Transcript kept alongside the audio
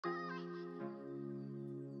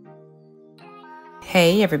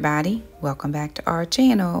Hey everybody, welcome back to our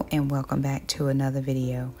channel and welcome back to another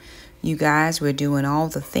video. You guys, we're doing all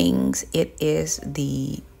the things. It is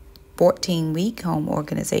the 14-week home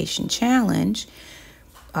organization challenge,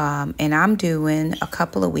 and I'm doing a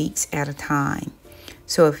couple of weeks at a time.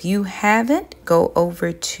 So if you haven't, go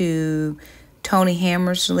over to Tony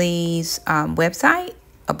Hammersley's website,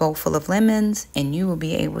 A Bowl Full of Lemons, and you will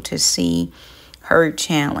be able to see her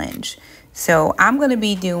challenge. So I'm going to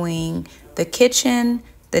be doing the kitchen,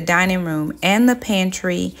 the dining room, and the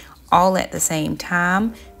pantry all at the same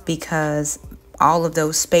time because all of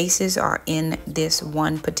those spaces are in this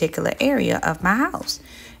one particular area of my house.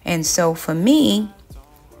 And so for me,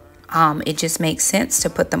 it just makes sense to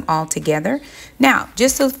put them all together. Now,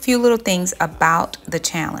 just a few little things about the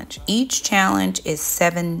challenge. Each challenge is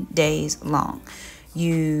 7 days long.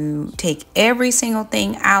 You take every single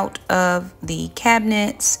thing out of the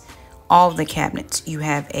cabinets, all the cabinets. You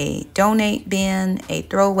have a donate bin, a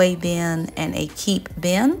throwaway bin, and a keep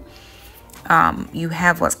bin. You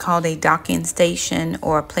have what's called a docking station,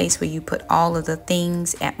 or a place where you put all of the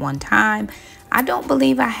things at one time. I don't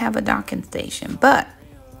believe I have a docking station, but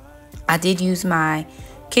I did use my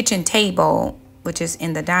kitchen table, which is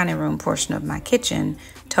in the dining room portion of my kitchen,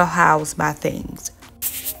 to house my things.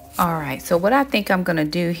 All right, so what I think I'm gonna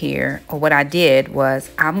do here, or what I did was,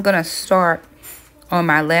 I'm gonna start on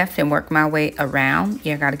my left and work my way around.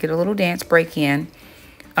 Yeah, I got to get a little dance break in.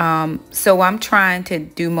 So I'm trying to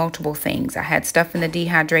do multiple things. I had stuff in the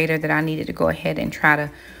dehydrator that I needed to go ahead and try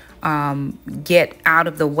to get out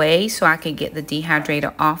of the way so I could get the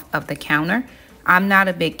dehydrator off of the counter. I'm not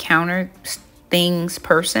a big counter things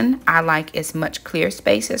person. I like as much clear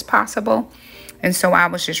space as possible. And so I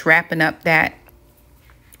was just wrapping up that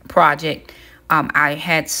project. I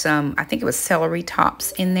had some, I think it was celery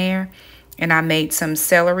tops in there. And I made some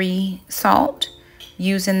celery salt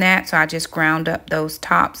using that. So I just ground up those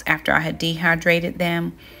tops after I had dehydrated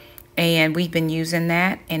them. And we've been using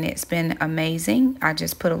that and it's been amazing. I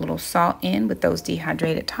just put a little salt in with those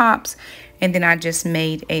dehydrated tops. And then I just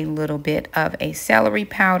made a little bit of a celery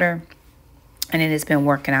powder. And it has been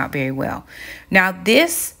working out very well. Now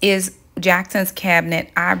this is Jackson's cabinet.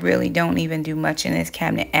 I really don't even do much in this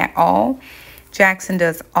cabinet at all. Jackson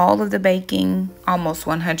does all of the baking, almost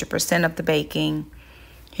 100% of the baking.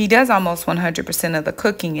 He does almost 100% of the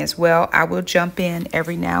cooking as well. I will jump in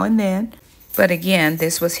every now and then. But again,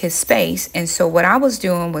 this was his space. And so what I was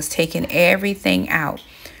doing was taking everything out.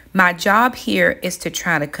 My job here is to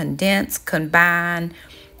try to condense, combine,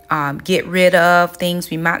 get rid of things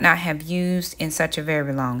we might not have used in such a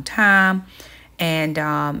very long time.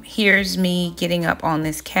 And here's me getting up on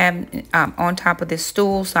this cabinet, on top of this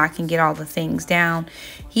stool so I can get all the things down.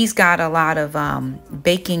 He's got a lot of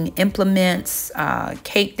baking implements,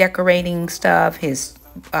 cake decorating stuff. His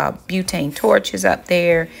butane torch is up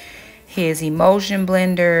there. His emulsion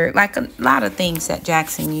blender, like a lot of things that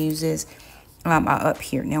Jackson uses are up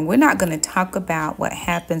here. Now, we're not going to talk about what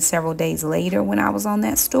happened several days later when I was on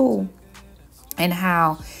that stool and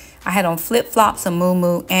how I had on flip-flops, a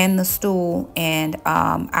moo-moo, and the stool, and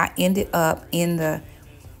I ended up in the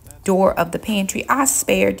door of the pantry. I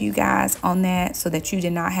spared you guys on that so that you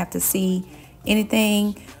did not have to see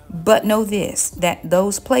anything. But know this, that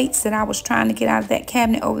those plates that I was trying to get out of that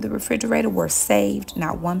cabinet over the refrigerator were saved.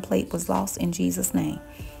 Not one plate was lost in Jesus' name.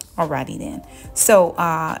 Alrighty then. So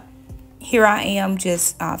here I am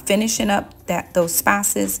just finishing up those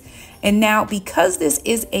spices. And now, because this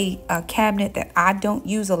is a cabinet that I don't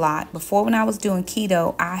use a lot, before when I was doing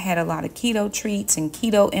keto, I had a lot of keto treats and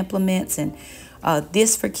keto implements and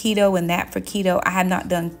this for keto and that for keto. I have not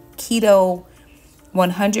done keto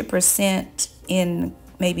 100% in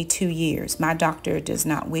maybe 2 years. My doctor does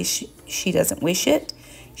not wish, she doesn't wish it.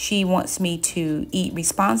 She wants me to eat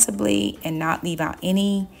responsibly and not leave out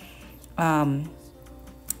any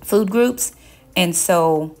food groups. And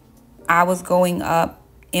so I was going up,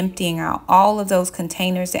 emptying out all of those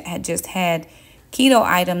containers that had just had keto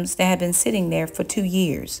items that had been sitting there for 2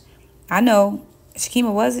 years. I know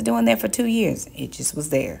Shakema wasn't doing that for 2 years. It just was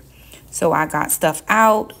there. So I got stuff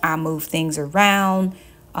out. I moved things around.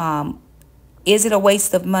 Is it a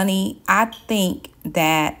waste of money? I think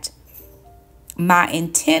that my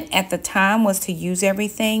intent at the time was to use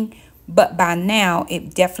everything, but by now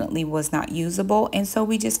it definitely was not usable. And so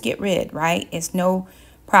we just get rid, right? It's no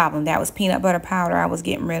problem. That was peanut butter powder I was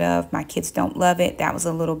getting rid of. My kids don't love it. That was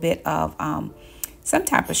a little bit of some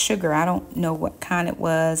type of sugar. I don't know what kind it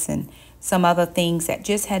was, and some other things that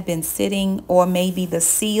just had been sitting, or maybe the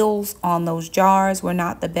seals on those jars were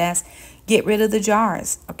not the best. Get rid of the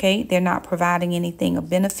jars, okay? They're not providing anything of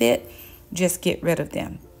benefit. Just get rid of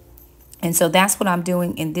them. And so that's what I'm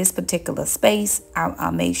doing in this particular space.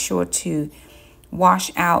 I made sure to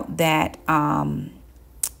wash out that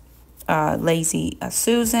Lazy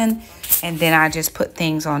Susan, and then I just put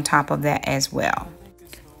things on top of that as well.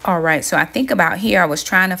 All right, so I think about here, I was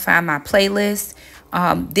trying to find my playlist.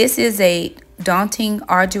 This is a daunting,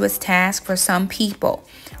 arduous task for some people.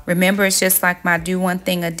 Remember, it's just like my Do One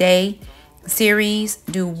Thing a Day series.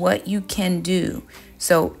 Do what you can do.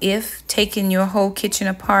 So if taking your whole kitchen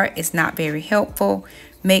apart is not very helpful,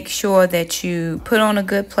 make sure that you put on a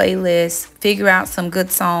good playlist, figure out some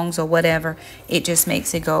good songs or whatever. It just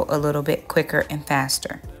makes it go a little bit quicker and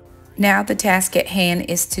faster. Now the task at hand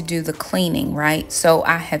is to do the cleaning, right? So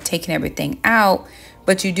I have taken everything out,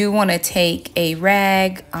 but you do want to take a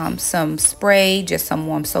rag, some spray, just some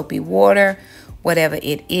warm soapy water, whatever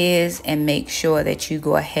it is, and make sure that you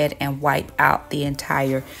go ahead and wipe out the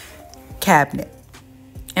entire cabinet.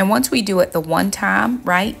 And once we do it the one time,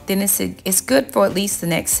 right, then it's good for at least the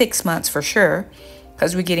next 6 months for sure,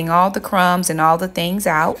 because we're getting all the crumbs and all the things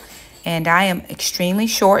out. And I am extremely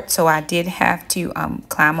short, so I did have to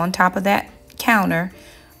climb on top of that counter.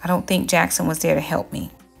 I don't think Jackson was there to help me.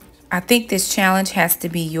 I think this challenge has to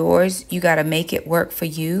be yours. You got to make it work for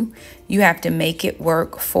you. You have to make it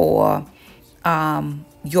work for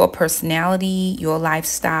your personality, your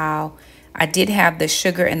lifestyle. I did have the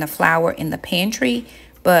sugar and the flour in the pantry,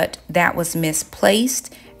 but that was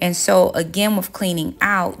misplaced. And so again, with cleaning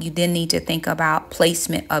out, you then need to think about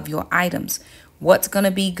placement of your items. What's going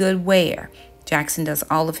to be good where? Jackson does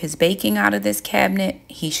all of his baking out of this cabinet.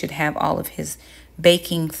 He should have all of his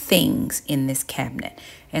baking things in this cabinet.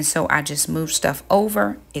 And so I just move stuff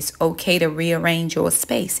over. It's okay to rearrange your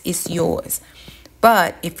space. It's yours.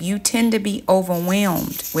 But if you tend to be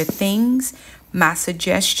overwhelmed with things, my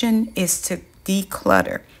suggestion is to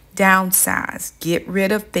declutter, downsize, get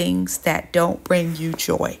rid of things that don't bring you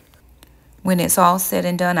joy. When it's all said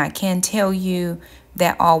and done, I can tell you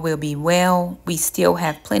that all will be well. We still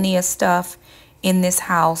have plenty of stuff in this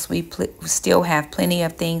house. We still have plenty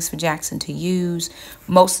of things for Jackson to use.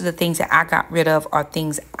 Most of the things that I got rid of are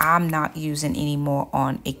things I'm not using anymore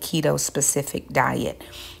on a keto specific diet.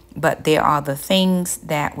 But there are the things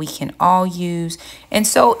that we can all use. And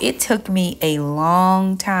so it took me a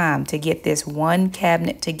long time to get this one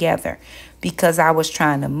cabinet together because I was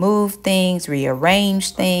trying to move things,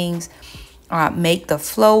 rearrange things, make the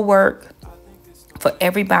flow work for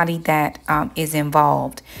everybody that is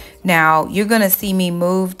involved. Now, you're going to see me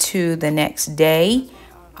move to the next day.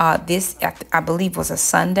 This, I believe, was a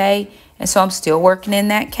Sunday. And so I'm still working in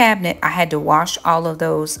that cabinet. I had to wash all of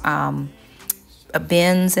those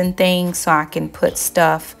bins and things so I can put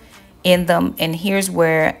stuff in them. And here's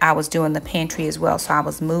where I was doing the pantry as well. So I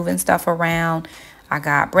was moving stuff around. I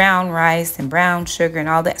got brown rice and brown sugar and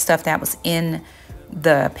all that stuff that was in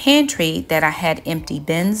the pantry that I had empty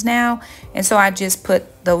bins now. And so I just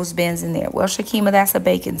put those bins in there. Well, Shakema, that's a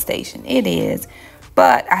baking station. It is.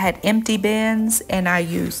 But I had empty bins and I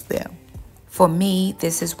used them. For me,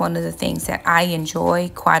 this is one of the things that I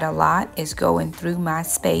enjoy quite a lot, is going through my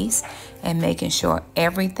space and making sure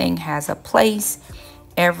everything has a place.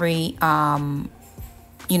 I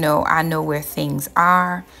know where things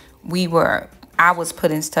are. I was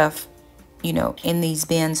putting stuff, in these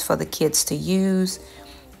bins for the kids to use.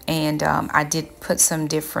 And I did put some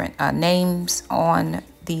different names on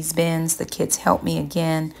these bins. The kids helped me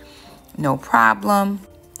again. No problem.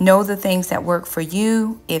 Know the things that work for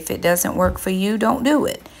you. If it doesn't work for you, don't do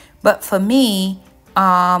it. But for me,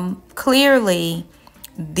 clearly,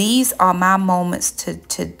 these are my moments to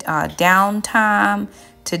downtime,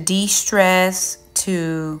 to de-stress,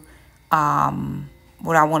 to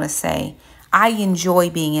what I want to say. I enjoy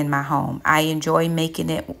being in my home. I enjoy making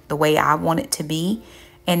it the way I want it to be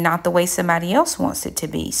and not the way somebody else wants it to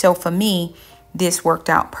be. So for me, this worked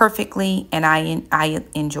out perfectly and I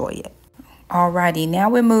enjoy it. Alrighty, now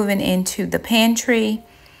we're moving into the pantry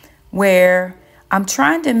where I'm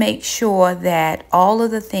trying to make sure that all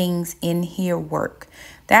of the things in here work.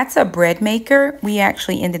 That's a bread maker. We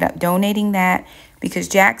actually ended up donating that because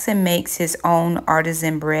Jackson makes his own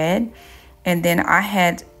artisan bread. And then I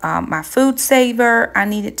had my food saver I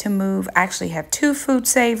needed to move. I actually have 2 food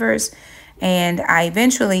savers and I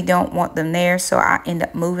eventually don't want them there. So I end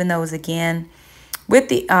up moving those again. With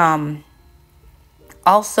the,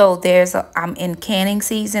 also I'm in canning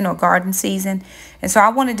season or garden season. And so I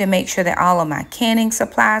wanted to make sure that all of my canning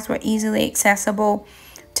supplies were easily accessible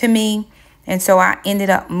to me. And so I ended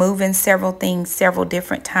up moving several things several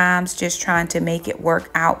different times, just trying to make it work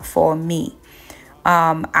out for me.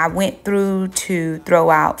 I went through to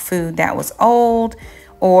throw out food that was old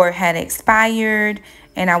or had expired,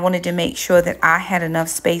 and I wanted to make sure that I had enough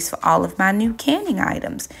space for all of my new canning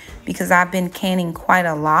items, because I've been canning quite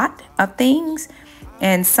a lot of things.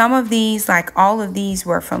 And some of these, like all of these,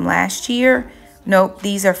 were from last year. Nope,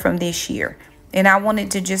 these are from this year. And I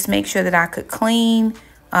wanted to just make sure that I could clean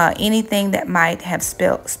anything that might have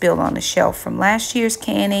spilled on the shelf from last year's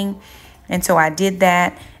canning. And so I did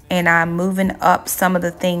that. And I'm moving up some of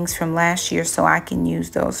the things from last year so I can use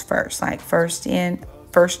those first, like first in,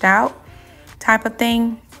 first out type of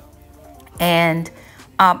thing. And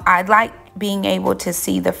I like being able to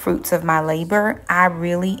see the fruits of my labor. I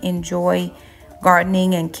really enjoy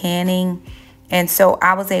gardening and canning. And so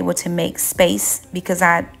I was able to make space because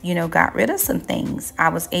I, got rid of some things. I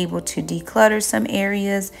was able to declutter some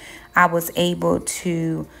areas. I was able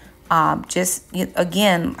to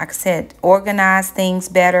again, like I said, organize things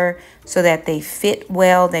better so that they fit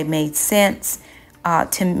well, they made sense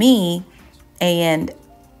to me. And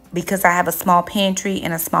because I have a small pantry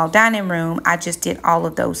and a small dining room, I just did all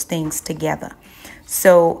of those things together.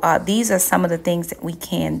 So these are some of the things that we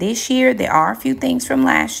canned this year. There are a few things from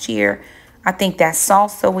last year. I think that's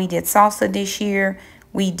salsa. We did salsa this year.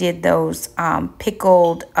 We did those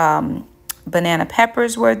pickled banana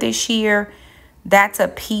peppers were this year. That's a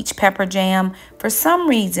peach pepper jam. For some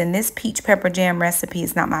reason, this peach pepper jam recipe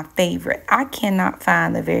is not my favorite. I cannot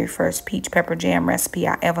find the very first peach pepper jam recipe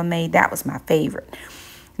I ever made. That was my favorite.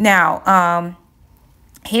 Now,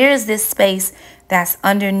 here's this space that's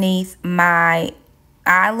underneath my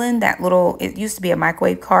island. That little, it used to be a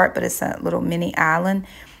microwave cart, but it's a little mini island.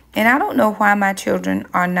 And I don't know why my children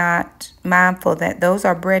are not mindful that those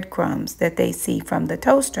are breadcrumbs that they see from the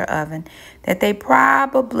toaster oven that they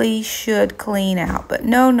probably should clean out. But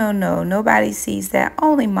no, nobody sees that,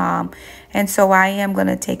 only Mom. And so I am going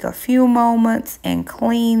to take a few moments and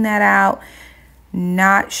clean that out.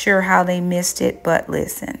 Not sure how they missed it, but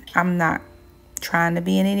listen, I'm not trying to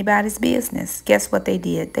be in anybody's business. Guess what they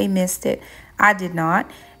did? They missed it. I did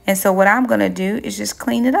not. And so what I'm going to do is just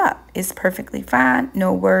clean it up. It's perfectly fine.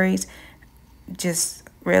 No worries. Just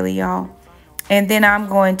really, y'all. And then I'm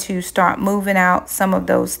going to start moving out some of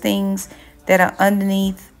those things that are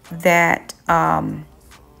underneath that at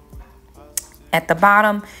the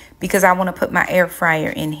bottom, because I want to put my air fryer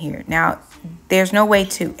in here. Now, there's no way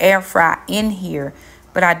to air fry in here,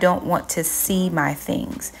 but I don't want to see my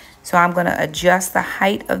things. So I'm going to adjust the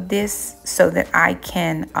height of this so that I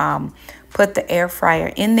can put the air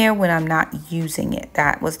fryer in there when I'm not using it.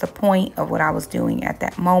 That was the point of what I was doing at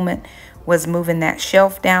that moment, was moving that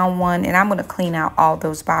shelf down one. And I'm going to clean out all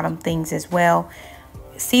those bottom things as well.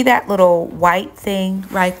 See that little white thing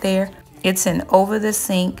right there? It's an over the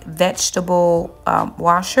sink vegetable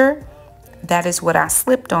washer. That is what I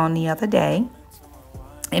slipped on the other day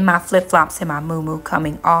in my flip-flops and my moo-moo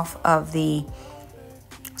coming off of the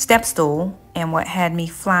step stool, and what had me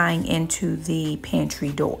flying into the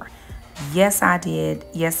pantry door. Yes, I did.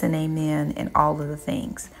 Yes and amen, and all of the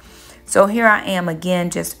things. So here I am again,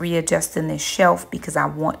 just readjusting this shelf because I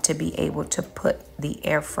want to be able to put the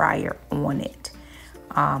air fryer on it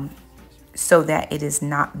so that it is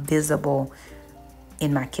not visible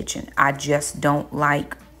in my kitchen. I just don't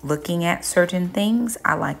like looking at certain things.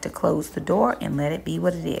 I like to close the door and let it be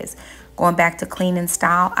what it is. Going back to cleaning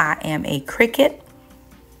style, I am a cricket.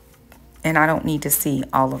 And I don't need to see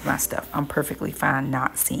all of my stuff. I'm perfectly fine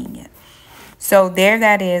not seeing it. So there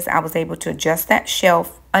that is. I was able to adjust that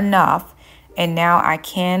shelf enough. And now I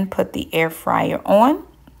can put the air fryer on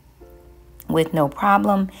with no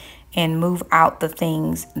problem and move out the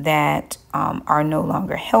things that are no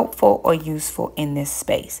longer helpful or useful in this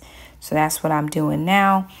space. So that's what I'm doing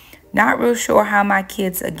now. Not real sure how my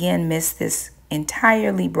kids, again, missed this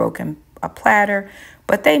entirely broken platter.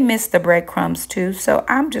 But they missed the breadcrumbs too, so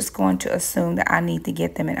I'm just going to assume that I need to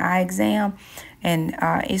get them an eye exam. And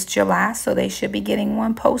it's July, so they should be getting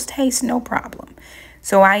one post-haste, no problem.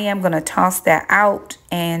 So I am going to toss that out.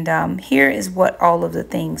 And here is what all of the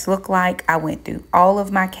things look like. I went through all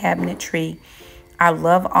of my cabinetry. I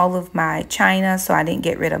love all of my china, so I didn't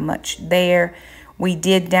get rid of much there. We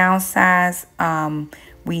did downsize.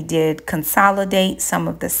 We did consolidate some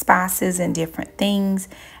of the spices and different things,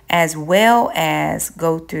 as well as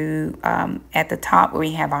go through at the top where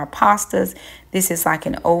we have our pastas. This is like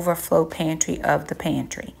an overflow pantry of the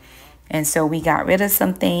pantry. And so we got rid of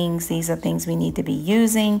some things. These are things we need to be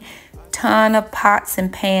using. Ton of pots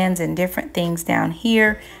and pans and different things down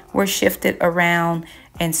here were shifted around.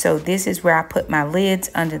 And so this is where I put my lids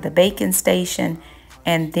under the baking station.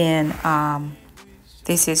 And then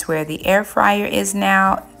this is where the air fryer is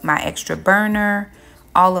now, my extra burner,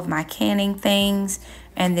 all of my canning things.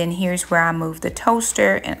 And then here's where I move the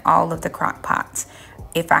toaster and all of the crock pots.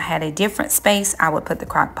 If I had a different space, I would put the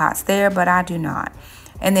crock pots there, but I do not.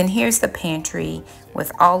 And then here's the pantry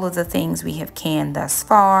with all of the things we have canned thus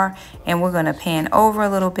far. And we're going to pan over a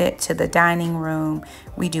little bit to the dining room.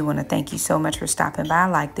 We do want to thank you so much for stopping by.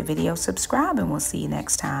 Like the video, subscribe, and we'll see you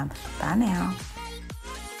next time. Bye now.